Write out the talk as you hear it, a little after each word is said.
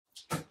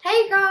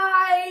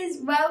Hi guys,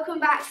 welcome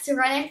back to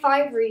Renault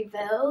 5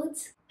 Rebuild.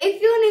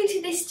 If you're new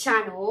to this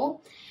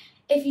channel,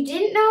 if you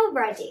didn't know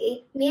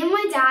already, me and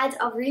my dad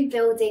are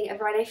rebuilding a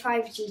Renault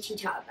 5 GT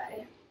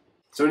Turbo.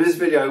 So in this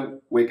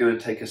video, we're going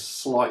to take a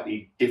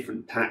slightly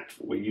different tack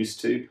from what we're used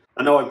to.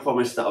 I know I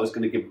promised that I was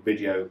going to give a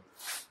video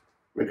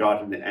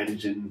regarding the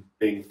engine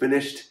being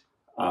finished.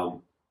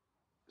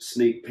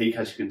 Sneak peek,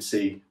 as you can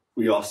see,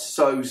 we are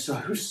so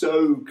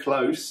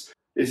close.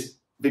 This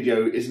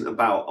video isn't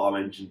about our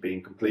engine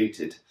being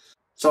completed.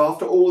 So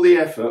after all the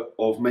effort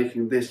of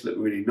making this look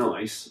really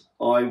nice,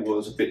 I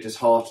was a bit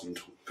disheartened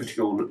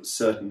putting on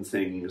certain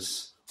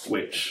things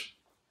which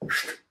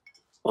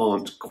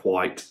aren't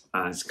quite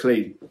as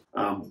clean.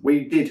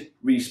 We did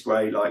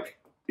respray like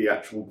the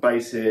actual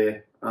base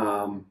here,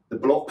 the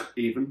block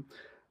even,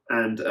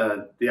 and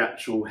the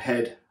actual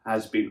head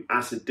has been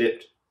acid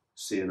dipped.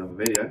 See another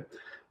video.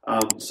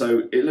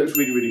 So it looks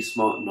really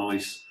smart and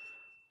nice,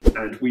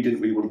 and we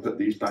didn't really want to put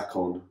these back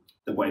on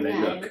the way they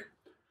look.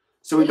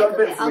 So we've done a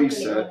bit of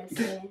research.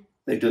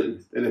 They do.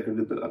 They look a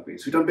little bit ugly.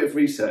 So we've done a bit of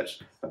research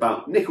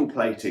about nickel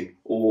plating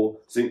or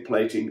zinc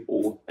plating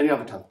or any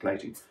other type of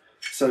plating.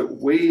 So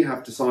we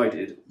have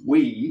decided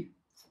we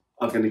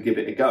are going to give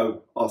it a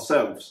go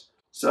ourselves.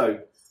 So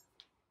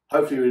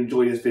hopefully you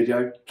enjoy this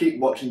video. Keep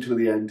watching till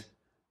the end.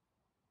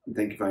 And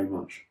thank you very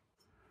much.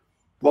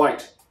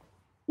 Right.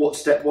 What's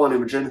step one,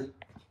 Imogen?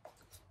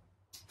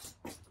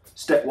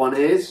 Step one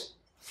is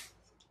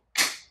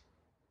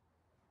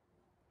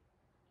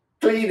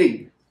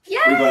cleaning. Yay!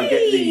 We're going to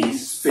get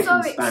these spick so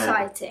and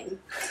span. Exciting.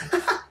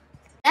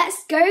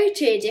 Let's go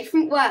to a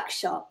different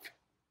workshop.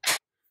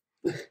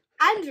 And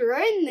we're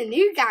in the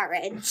new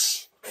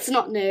garage. It's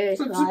not new,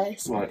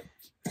 guys. Right.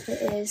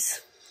 It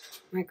is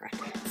my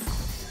granddad's.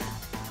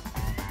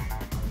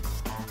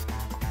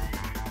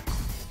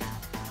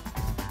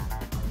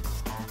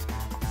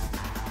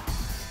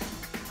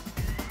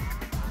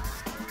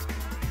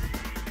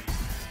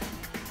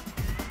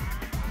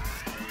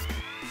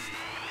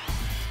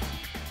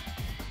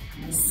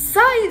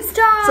 Science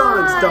time!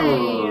 Science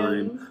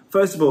time!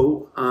 First of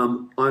all,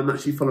 I'm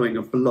actually following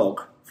a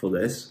blog for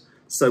this.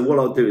 So what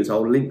I'll do is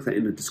I'll link that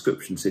in the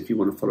description. So if you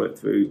want to follow it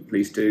through,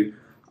 please do.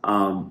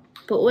 But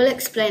we'll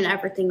explain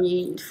everything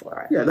you need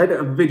for it. Yeah, they don't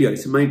have a video,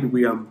 so maybe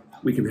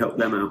we can help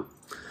them out.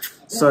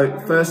 So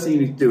first thing you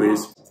need to do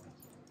is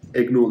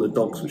ignore the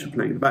dogs which are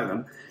playing in the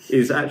background.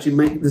 Is actually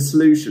make the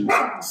solution.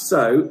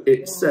 So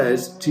it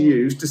says to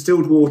use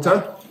distilled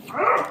water,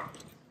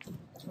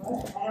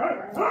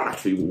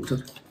 actually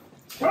water.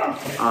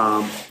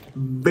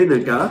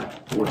 Vinegar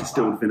or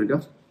distilled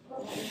vinegar,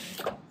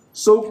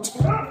 salt,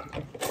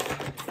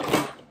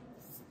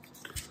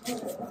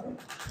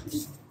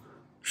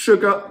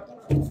 sugar,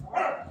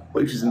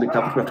 which is in the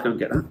cupboard, we have to go and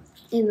get that,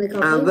 In the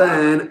cupboard. and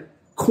then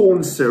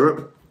corn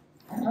syrup.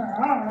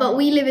 But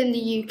we live in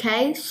the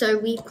UK, so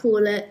we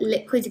call it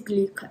liquid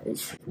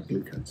glucose.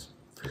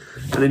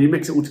 And then you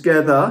mix it all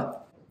together,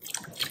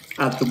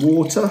 add the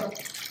water,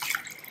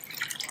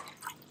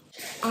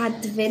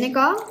 Add the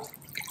vinegar.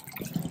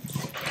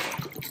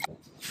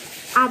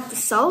 Add the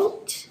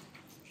salt.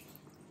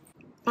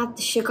 Add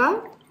the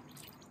sugar.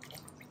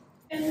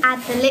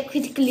 Add the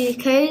liquid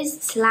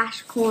glucose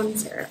 / corn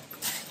syrup.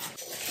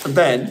 and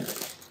then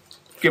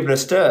give it a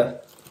stir.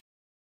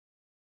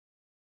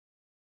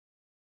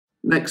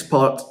 Next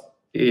part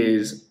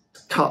is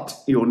cut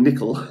your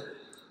nickel,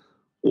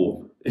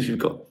 or if you've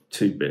got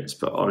 2 bits,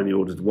 but I only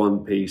ordered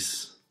 1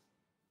 piece,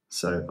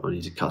 so I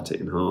need to cut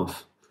it in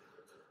half.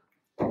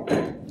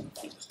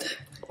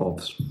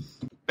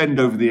 Bend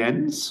over the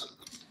ends.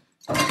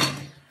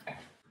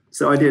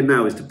 So the idea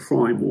now is to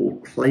prime or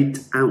plate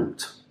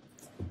out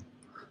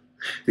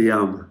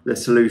the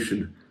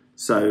solution.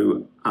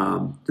 So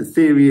the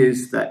theory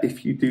is that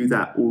if you do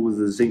that, all of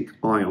the zinc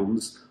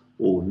ions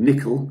or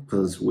nickel,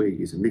 because we're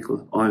using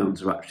nickel,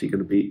 ions are actually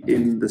going to be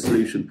in the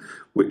solution,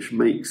 which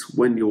makes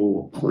when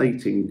you're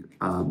plating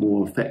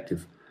more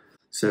effective.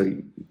 So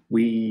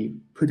we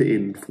put it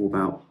in for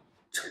about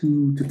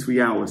 2 to 3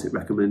 hours, it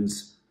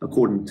recommends,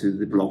 according to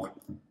the blog.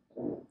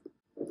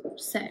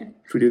 So,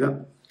 should we do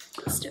that?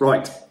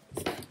 Right,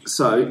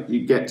 so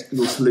you get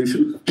your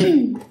solution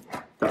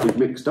that we've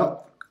mixed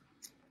up.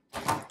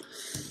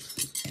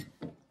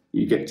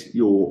 You get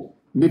your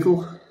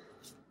nickel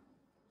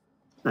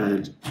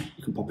and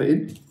you can pop it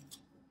in.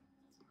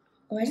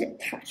 why is it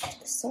attached to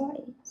the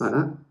side? Like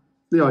that.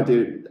 The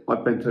idea, I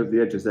bent over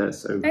the edges there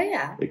so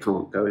it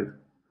can't go in.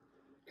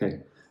 Okay,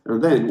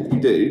 and then what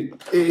you do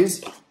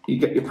is you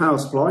get your power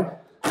supply.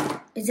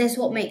 Is this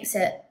what makes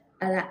it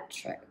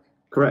electric?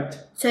 Correct.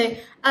 So,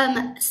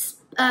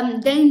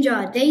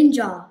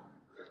 danger,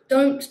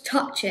 don't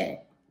touch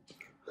it.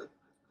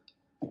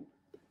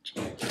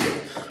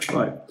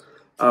 Right.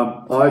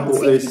 I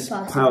bought this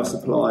power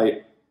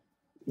supply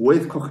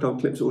with crocodile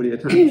clips already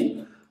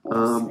attached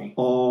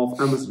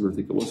of Amazon, I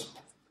think it was.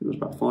 It was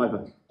about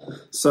 £5.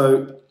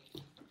 So,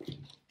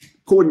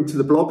 according to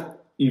the blog,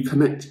 you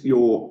connect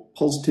your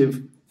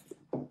positive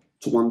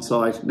to one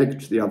side,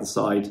 negative to the other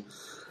side.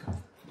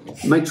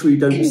 Make sure you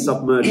don't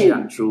submerge the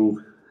actual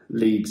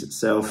leads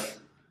itself.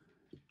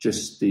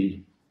 just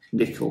the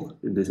nickel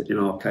in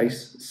our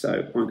case.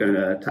 So I'm going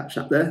to attach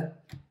that there,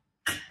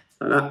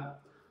 like that,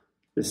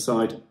 this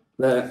side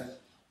there.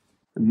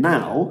 And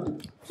now,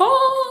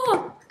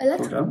 hold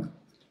on.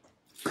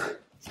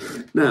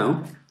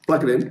 Now,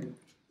 plug it in.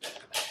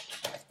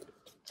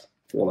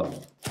 Voila.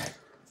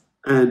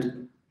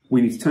 And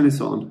we need to turn this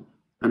on,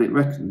 and it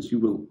reckons you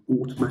will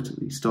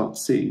automatically start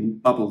seeing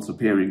bubbles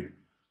appearing.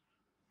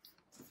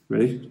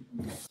 Ready?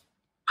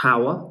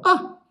 Power.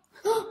 Ah!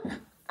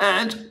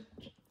 And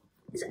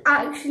it's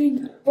actually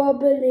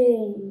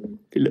bubbling.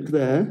 if you look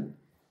there,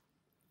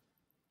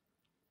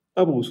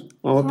 bubbles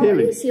are Can't appearing.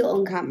 really see it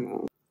on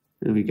camera.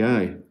 There we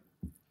go.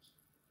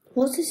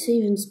 What's this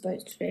even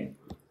supposed to do?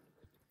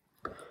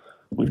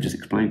 We've just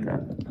explained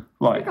that.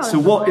 Right, so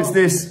what is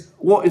this?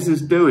 What is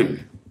this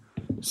doing?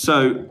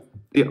 So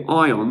the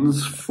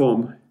ions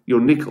from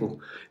your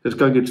nickel is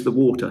going into the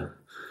water.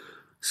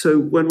 So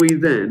when we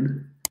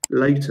then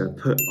later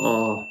put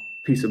our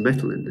piece of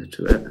metal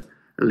into it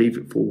and leave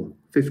it for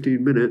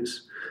 15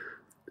 minutes,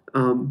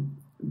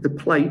 the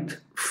plate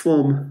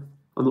from,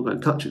 I'm not going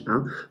to touch it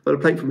now, but the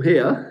plate from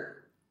here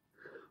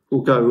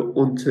will go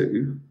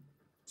onto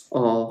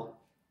our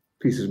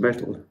pieces of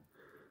metal,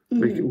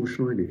 make it all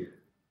shiny.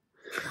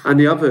 And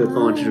the other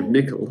advantage of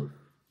nickel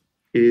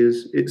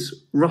is it's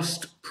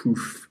rust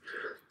proof,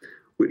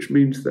 which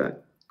means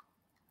that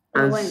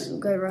It won't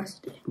go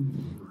rusty.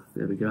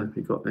 There we go,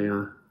 we've got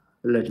a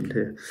legend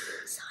here.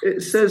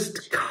 It says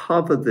to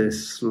cover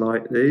this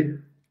slightly,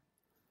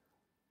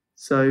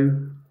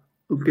 so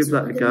we'll give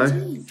that a go.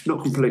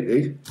 Not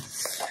completely.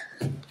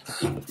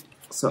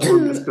 So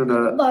I'm just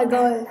gonna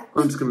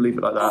leave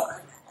it like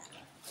that,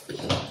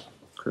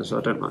 because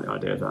I don't like the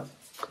idea of that.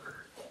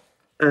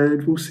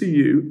 And we'll see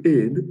you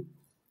in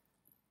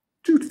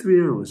 2 to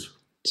 3 hours.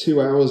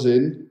 2 hours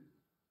in.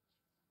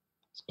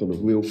 It's got a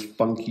real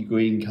funky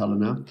green colour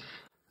now.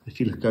 If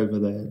you look over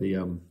there,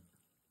 the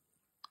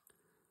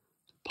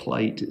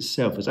plate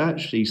itself has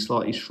actually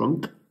slightly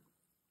shrunk.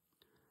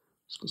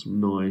 It's got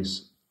some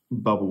nice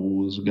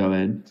bubbles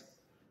going.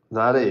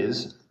 That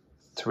is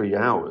 3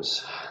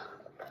 hours.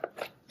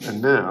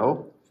 And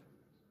now,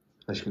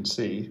 as you can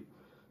see,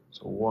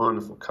 it's a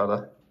wonderful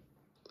colour.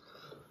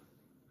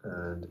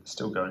 And it's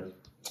still going.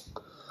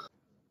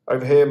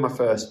 Over here, my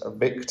first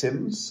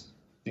victims,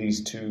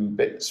 these two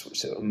bits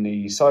which sit on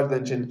the side of the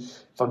engine,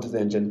 front of the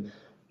engine,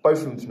 both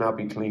of them have now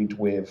been cleaned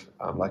with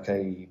like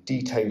a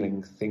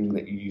detailing thing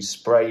that you use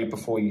spray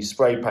before you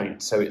spray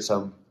paint. So it's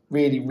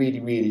really, really,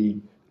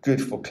 really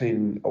good for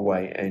cleaning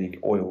away any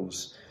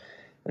oils,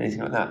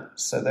 anything like that.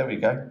 So there we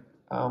go.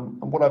 And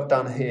what I've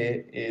done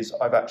here is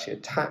I've actually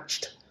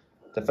attached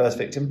the first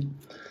victim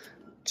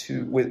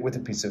with a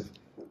piece of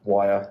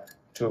wire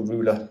to a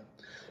ruler,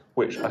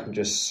 which I can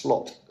just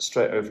slot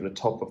straight over the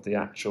top of the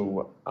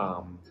actual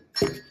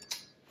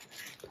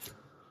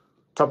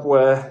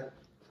Tupperware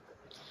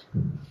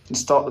and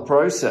start the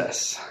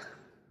process.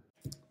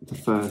 The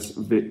first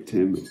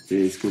victim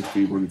is going to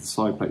be one of the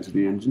side plates of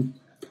the engine.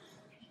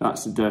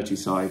 That's the dirty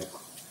side,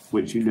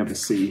 which you never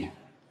see.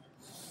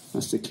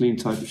 That's the clean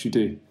side, which you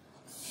do.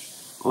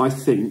 I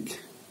think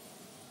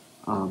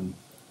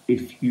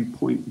if you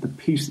point the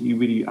piece that you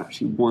really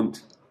actually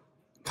want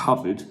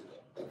covered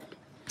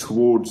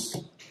towards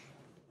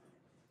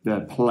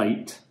the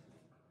plate,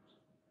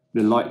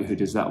 the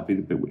likelihood is that will be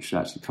the bit which should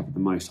actually cover the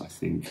most, I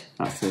think.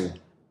 That's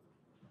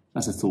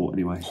a thought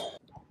anyway.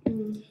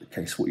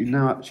 Okay, so what you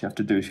now actually have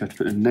to do is you have to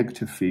put a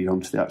negative feed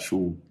onto the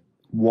actual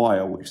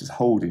wire which is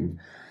holding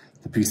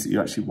the piece that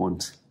you actually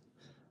want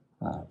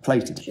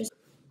plated.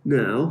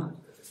 Now,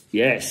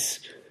 yes,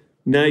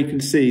 now you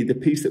can see the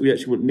piece that we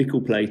actually want nickel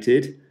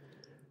plated,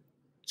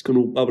 it's gone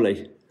all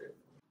bubbly.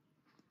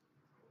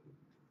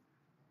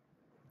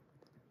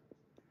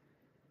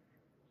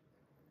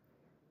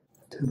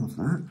 Turn off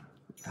that,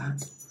 like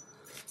that,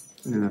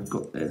 and then I've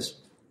got this.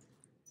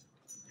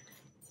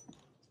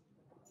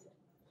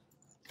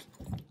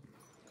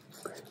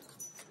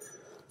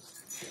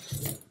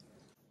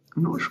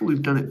 I'm not sure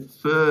we've done it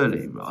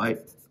fairly right,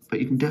 but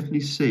you can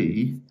definitely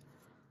see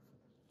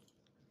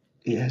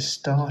it has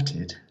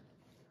started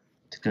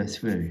to go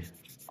through.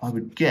 I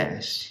would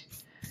guess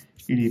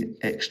you need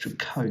extra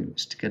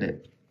coats to get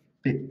it a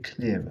bit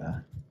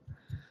clearer.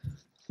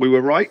 We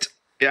were right.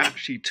 It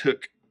actually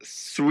took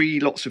 3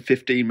 lots of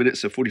 15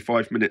 minutes, so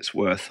 45 minutes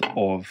worth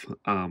of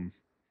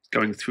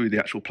going through the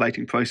actual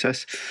plating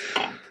process.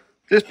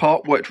 This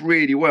part worked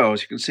really well.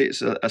 As you can see,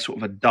 it's a sort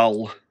of a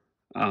dull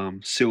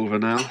silver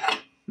now.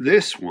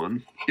 This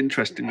one,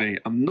 interestingly,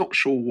 I'm not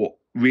sure what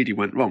really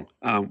went wrong.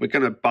 We're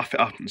going to buff it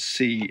up and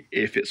see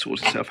if it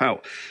sorts itself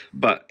out.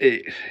 But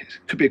it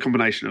could be a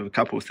combination of a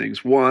couple of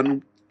things.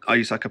 One, I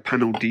used like a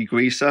panel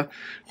degreaser.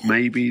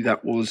 Maybe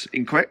that was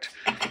incorrect.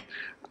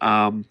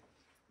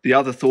 The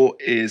other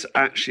thought is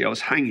actually I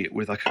was hanging it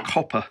with like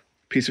a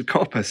piece of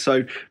copper.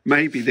 So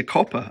maybe the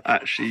copper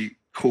actually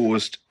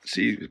caused,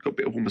 see, it's got a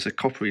bit of almost a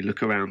coppery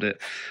look around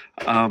it.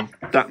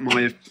 That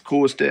might have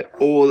caused it,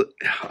 or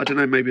I don't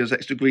know, maybe there's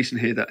extra grease in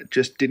here that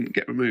just didn't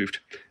get removed.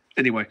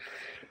 Anyway,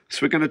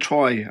 So we're going to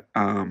try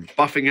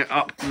buffing it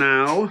up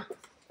now,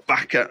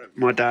 back at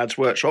my dad's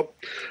workshop,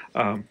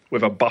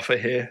 with a buffer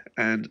here,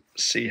 and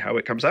see how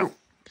it comes out.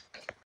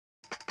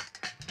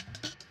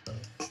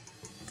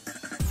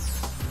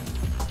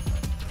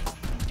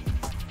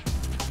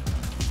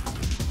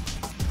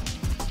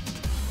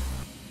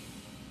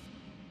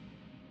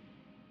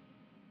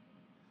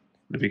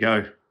 There we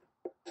go.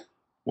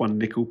 One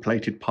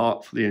nickel-plated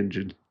part for the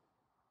engine.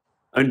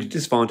 Only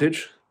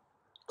disadvantage,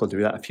 got to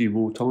do that a few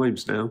more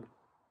times now.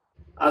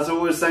 As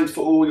always, thanks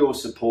for all your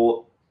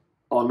support.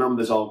 Our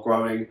numbers are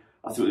growing.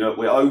 I think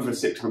we're over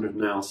 600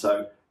 now,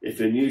 so if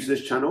you're new to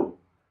this channel,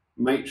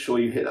 make sure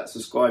you hit that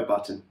subscribe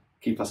button.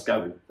 Keep us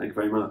going. Thank you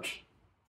very much.